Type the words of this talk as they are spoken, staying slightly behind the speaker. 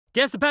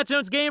Guess the Patch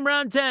Notes game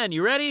round 10.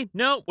 You ready?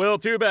 No? Well,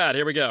 too bad.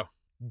 Here we go.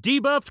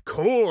 Debuffed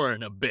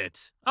corn a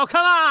bit. Oh,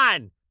 come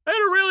on! I had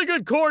a really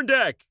good corn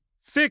deck.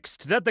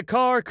 Fixed that the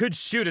car could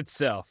shoot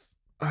itself.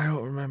 I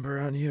don't remember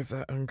any of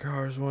that on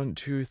Cars 1,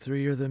 2,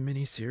 3 or the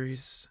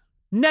miniseries.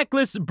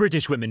 Necklace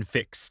British women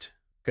fixed.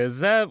 'Cause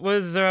that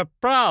was a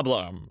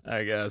problem,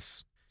 I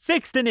guess.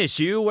 Fixed an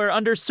issue where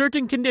under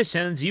certain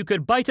conditions you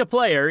could bite a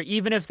player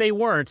even if they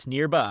weren't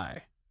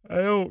nearby. I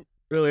don't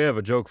really have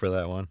a joke for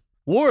that one.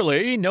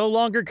 Worley no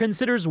longer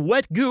considers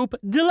wet goop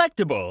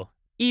delectable,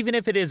 even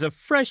if it is a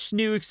fresh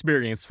new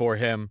experience for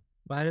him.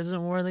 Why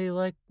doesn't Worley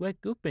like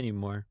wet goop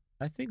anymore?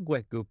 I think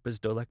wet goop is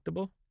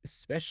delectable,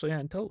 especially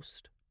on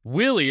toast.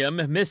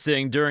 William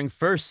missing during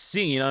first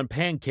scene on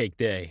Pancake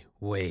Day.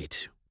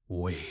 Wait.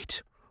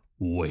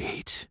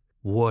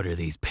 What are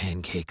these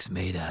pancakes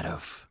made out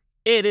of?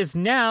 It is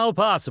now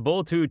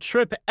possible to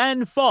trip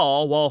and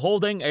fall while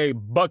holding a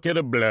bucket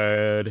of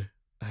blood.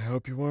 I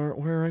hope you weren't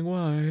wearing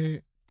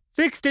white.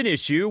 Fixed an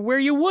issue where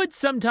you would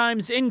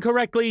sometimes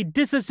incorrectly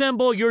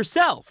disassemble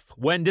yourself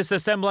when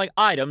disassembling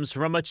items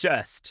from a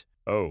chest.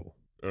 Oh.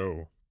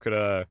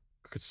 Could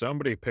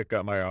somebody pick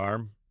up my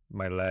arm,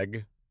 my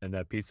leg, and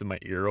that piece of my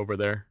ear over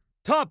there?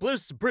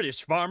 Topless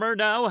British farmer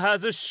now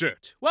has a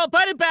shirt. Well,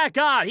 put it back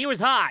on. He was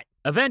hot.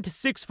 Event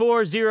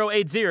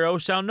 64080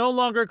 shall no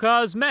longer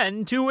cause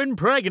men to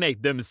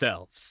impregnate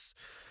themselves.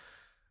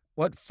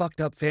 What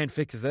fucked up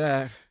fanfic is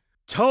that?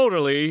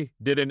 Totally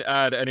didn't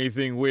add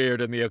anything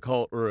weird in the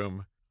occult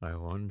room. I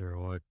wonder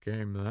what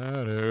game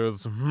that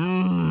is.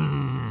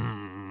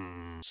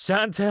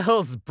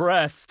 Chantel's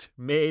breast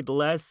made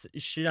less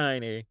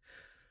shiny.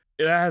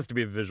 It has to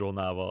be a visual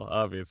novel,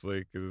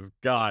 obviously, because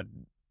God,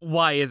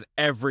 why is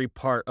every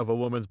part of a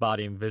woman's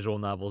body in visual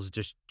novels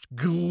just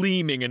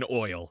gleaming in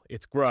oil?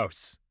 It's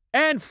gross.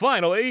 And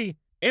finally,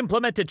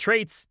 implemented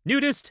traits: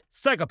 nudist,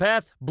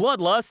 psychopath,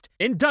 bloodlust,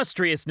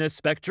 industriousness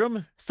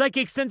spectrum,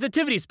 psychic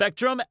sensitivity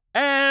spectrum,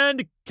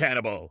 and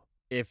cannibal.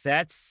 If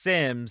that's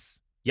Sims,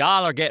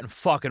 y'all are getting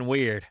fucking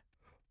weird.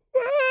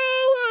 Well,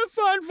 have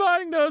fun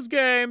finding those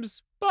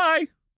games. Bye.